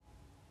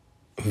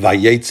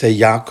Vayetze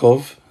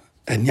Yaakov,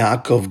 and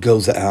Yaakov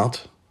goes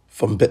out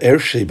from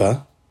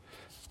Beersheba,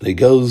 and he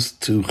goes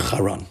to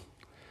Haran.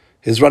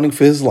 He's running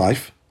for his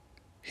life.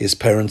 His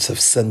parents have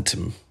sent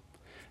him.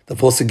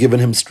 They've also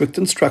given him strict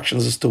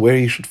instructions as to where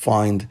he should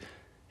find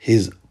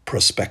his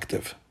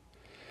perspective.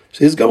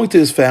 So he's going to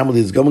his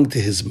family, he's going to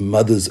his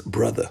mother's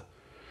brother.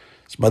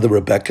 His mother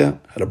Rebecca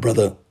had a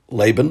brother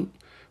Laban,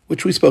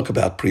 which we spoke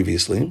about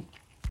previously,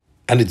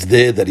 and it's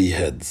there that he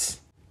heads.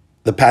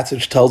 The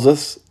passage tells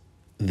us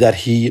that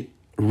he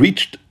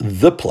reached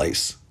the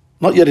place,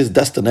 not yet his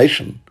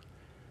destination,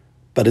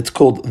 but it's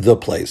called the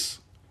place.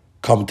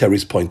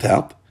 Commentaries point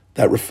out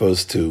that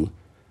refers to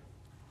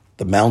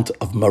the Mount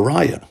of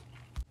Moriah,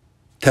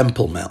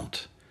 Temple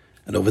Mount.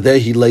 And over there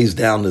he lays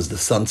down as the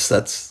sun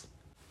sets,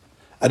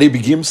 and he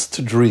begins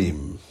to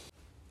dream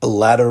a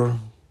ladder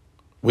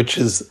which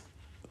is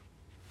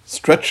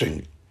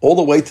stretching all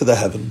the way to the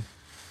heaven,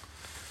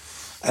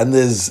 and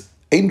there's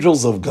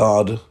angels of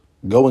God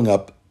going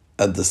up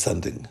and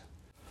descending.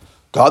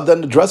 God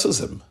then addresses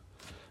him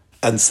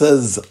and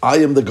says, I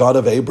am the God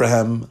of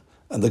Abraham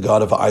and the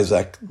God of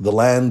Isaac. The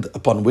land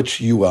upon which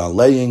you are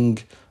laying,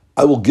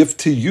 I will give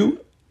to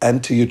you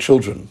and to your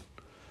children.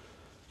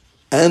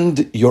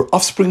 And your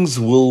offsprings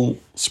will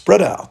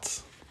spread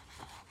out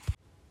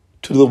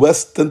to the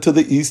west and to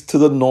the east, to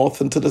the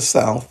north and to the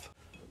south.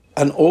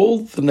 And all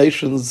the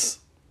nations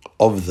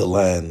of the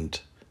land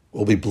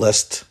will be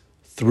blessed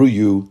through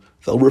you.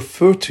 They'll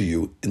refer to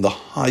you in the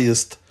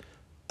highest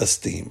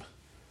esteem.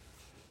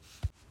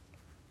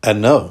 And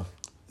know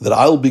that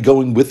I will be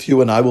going with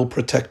you and I will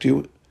protect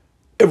you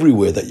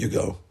everywhere that you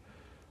go.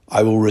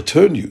 I will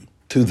return you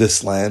to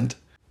this land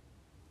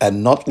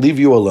and not leave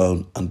you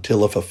alone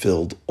until I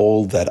fulfilled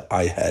all that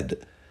I had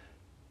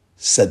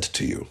said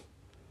to you.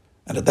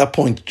 And at that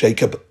point,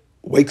 Jacob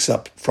wakes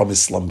up from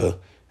his slumber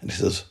and he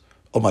says,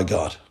 oh my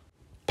God,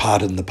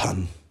 pardon the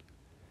pun.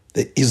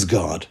 There is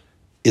God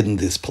in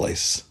this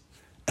place,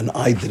 and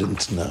I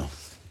didn't know.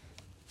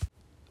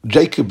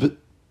 Jacob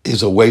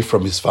is away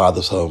from his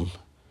father's home.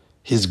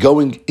 He's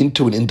going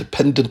into an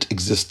independent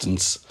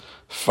existence,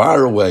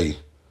 far away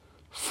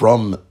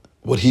from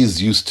what he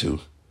is used to.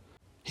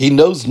 He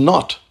knows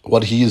not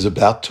what he is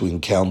about to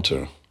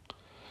encounter.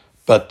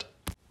 But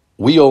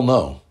we all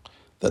know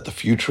that the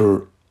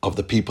future of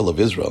the people of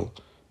Israel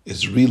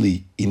is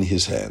really in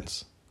his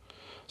hands.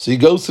 So he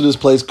goes to this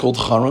place called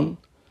Haran,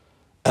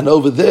 and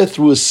over there,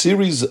 through a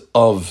series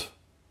of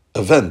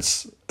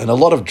events and a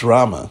lot of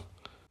drama,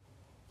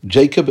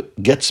 Jacob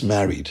gets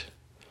married.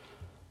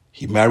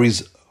 He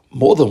marries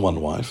more than one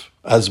wife,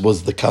 as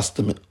was the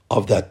custom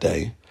of that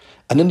day.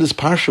 And in this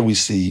parsha we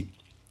see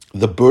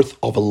the birth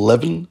of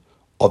 11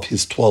 of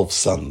his 12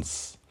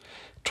 sons.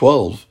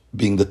 12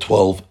 being the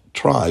 12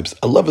 tribes,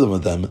 11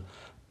 of them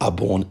are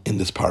born in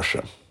this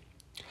parsha.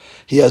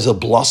 He has a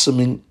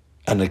blossoming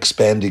and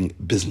expanding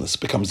business,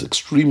 becomes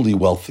extremely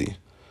wealthy.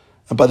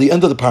 And by the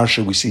end of the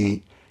parsha we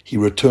see he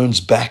returns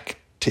back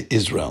to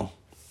Israel.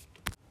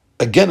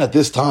 Again, at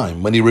this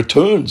time, when he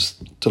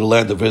returns to the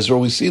land of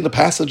Israel, we see in the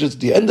passages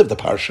at the end of the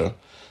parsha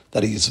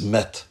that he is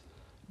met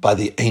by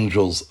the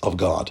angels of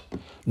God.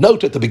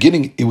 Note, at the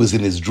beginning, it was in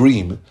his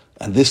dream,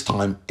 and this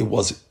time it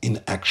was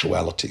in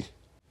actuality.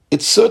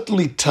 It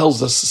certainly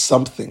tells us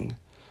something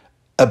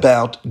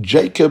about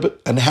Jacob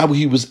and how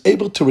he was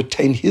able to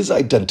retain his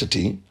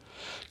identity,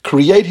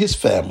 create his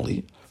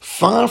family,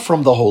 far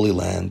from the Holy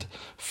Land,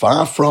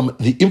 far from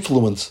the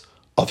influence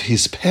of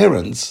his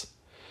parents.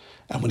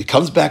 And when he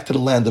comes back to the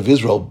land of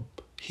Israel,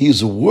 he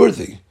is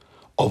worthy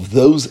of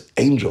those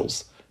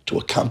angels to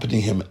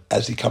accompany him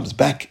as he comes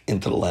back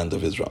into the land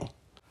of Israel.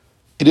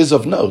 It is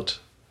of note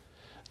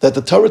that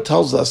the Torah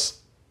tells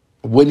us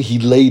when he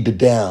laid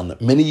down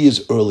many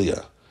years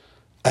earlier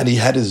and he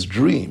had his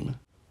dream,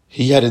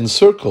 he had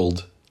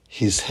encircled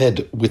his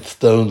head with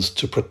stones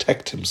to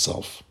protect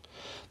himself.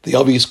 The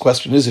obvious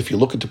question is, if you're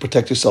looking to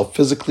protect yourself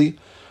physically,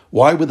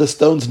 why were the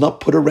stones not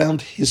put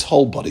around his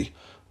whole body?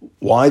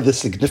 Why the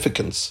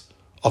significance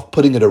of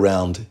putting it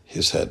around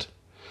his head?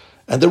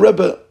 And the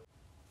Rebbe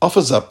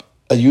offers up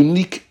a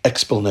unique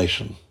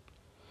explanation.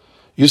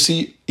 You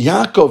see,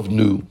 Yaakov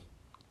knew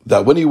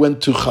that when he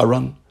went to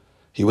Haran,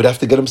 he would have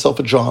to get himself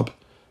a job.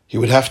 He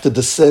would have to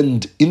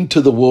descend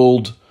into the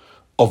world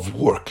of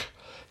work.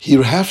 He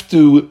would have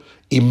to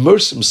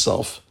immerse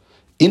himself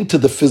into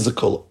the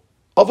physical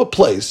of a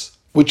place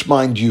which,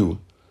 mind you,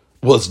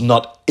 was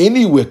not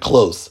anywhere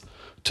close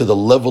to the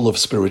level of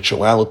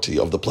spirituality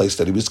of the place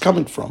that he was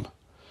coming from.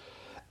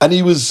 And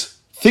he was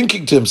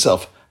thinking to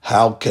himself,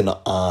 how can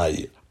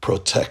I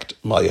protect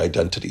my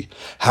identity?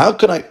 How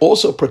can I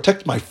also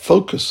protect my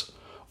focus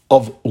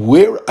of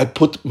where I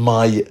put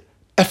my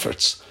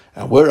efforts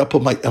and where I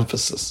put my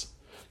emphasis?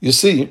 You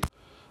see,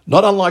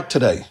 not unlike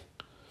today,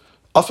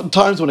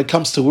 oftentimes when it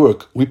comes to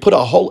work, we put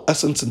our whole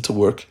essence into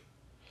work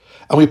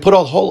and we put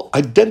our whole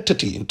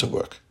identity into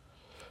work,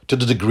 to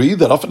the degree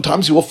that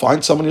oftentimes you will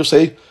find someone who'll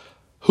say,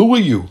 who are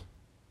you?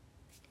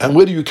 And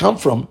where do you come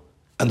from?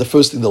 And the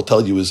first thing they'll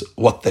tell you is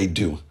what they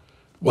do,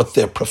 what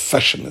their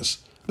profession is.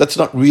 That's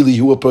not really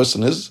who a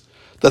person is.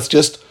 That's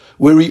just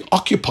where he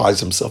occupies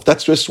himself.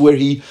 That's just where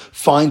he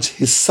finds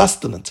his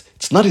sustenance.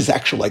 It's not his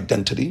actual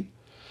identity.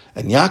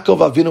 And Yaakov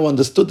Avinu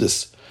understood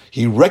this.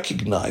 He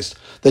recognized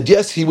that,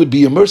 yes, he would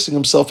be immersing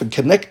himself and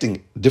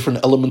connecting different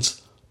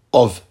elements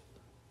of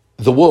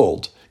the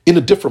world in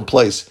a different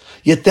place,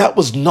 yet that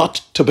was not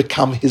to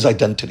become his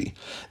identity.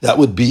 That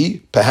would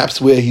be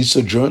perhaps where he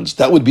sojourns.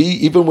 That would be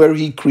even where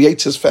he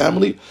creates his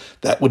family.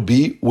 That would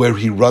be where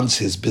he runs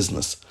his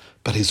business.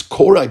 But his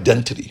core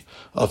identity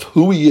of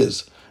who he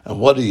is and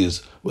what he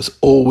is was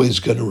always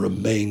going to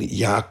remain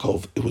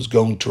Yaakov. It was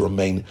going to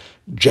remain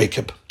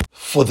Jacob.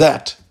 For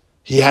that,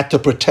 he had to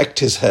protect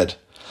his head.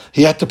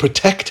 He had to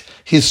protect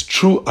his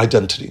true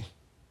identity.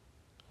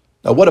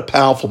 Now, what a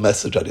powerful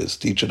message that is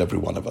to each and every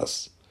one of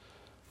us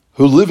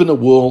who live in a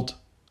world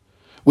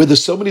where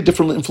there's so many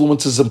different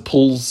influences and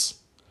pulls,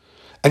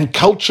 and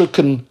culture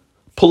can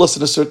pull us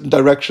in a certain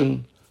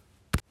direction.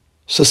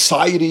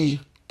 Society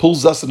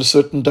pulls us in a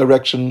certain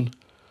direction.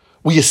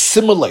 We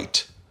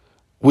assimilate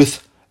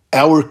with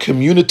our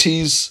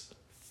communities.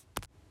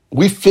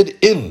 We fit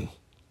in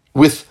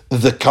with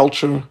the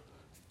culture,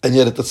 and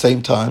yet at the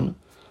same time,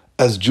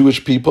 as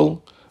Jewish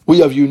people, we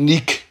have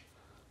unique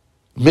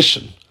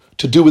mission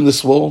to do in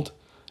this world.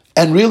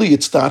 And really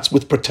it starts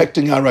with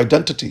protecting our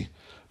identity.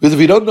 Because if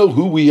we don't know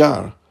who we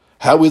are,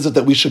 how is it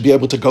that we should be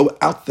able to go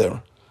out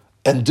there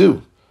and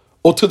do?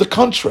 Or to the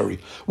contrary,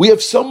 we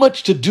have so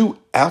much to do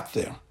out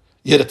there,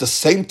 yet at the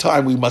same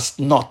time we must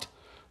not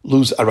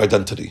lose our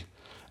identity.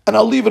 And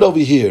I'll leave it over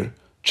here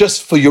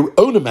just for your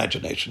own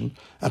imagination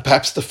and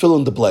perhaps to fill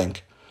in the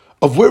blank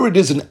of where it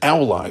is in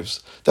our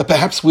lives that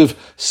perhaps we've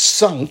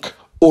sunk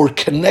or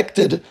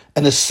connected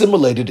and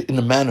assimilated in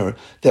a manner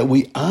that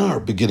we are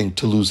beginning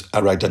to lose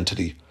our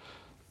identity.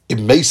 It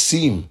may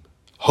seem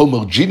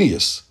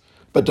homogeneous,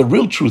 but the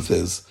real truth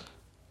is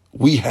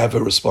we have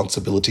a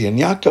responsibility, and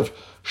Yaakov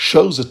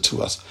shows it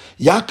to us.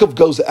 Yaakov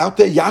goes out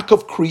there,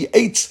 Yaakov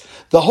creates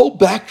the whole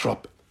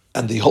backdrop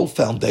and the whole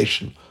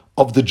foundation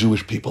of the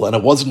Jewish people, and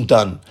it wasn't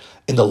done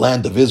in the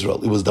land of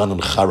Israel, it was done in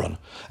Haran,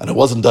 and it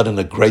wasn't done in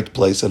a great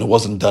place, and it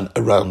wasn't done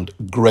around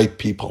great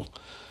people,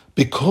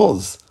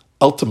 because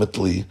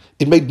ultimately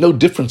it made no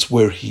difference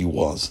where he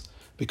was,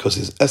 because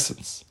his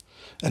essence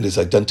and his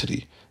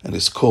identity and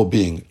his core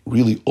being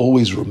really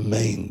always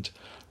remained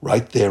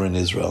right there in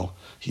Israel.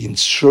 He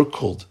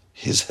encircled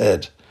his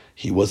head.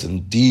 He was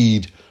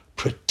indeed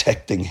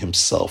protecting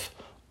himself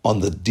on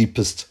the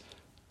deepest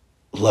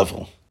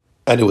level.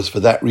 And it was for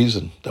that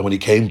reason that when he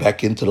came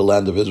back into the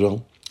land of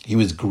Israel, he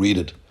was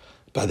greeted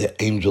by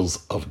the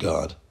angels of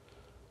God.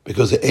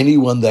 Because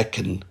anyone that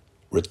can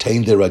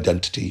retain their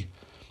identity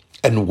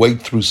and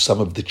wade through some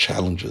of the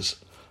challenges,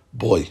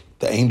 boy,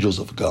 the angels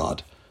of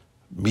God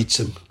meets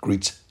him,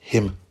 greets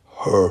him,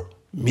 her,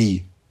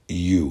 me,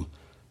 you,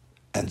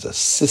 and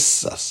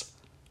assists us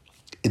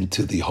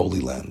into the Holy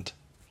Land.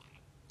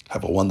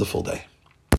 Have a wonderful day.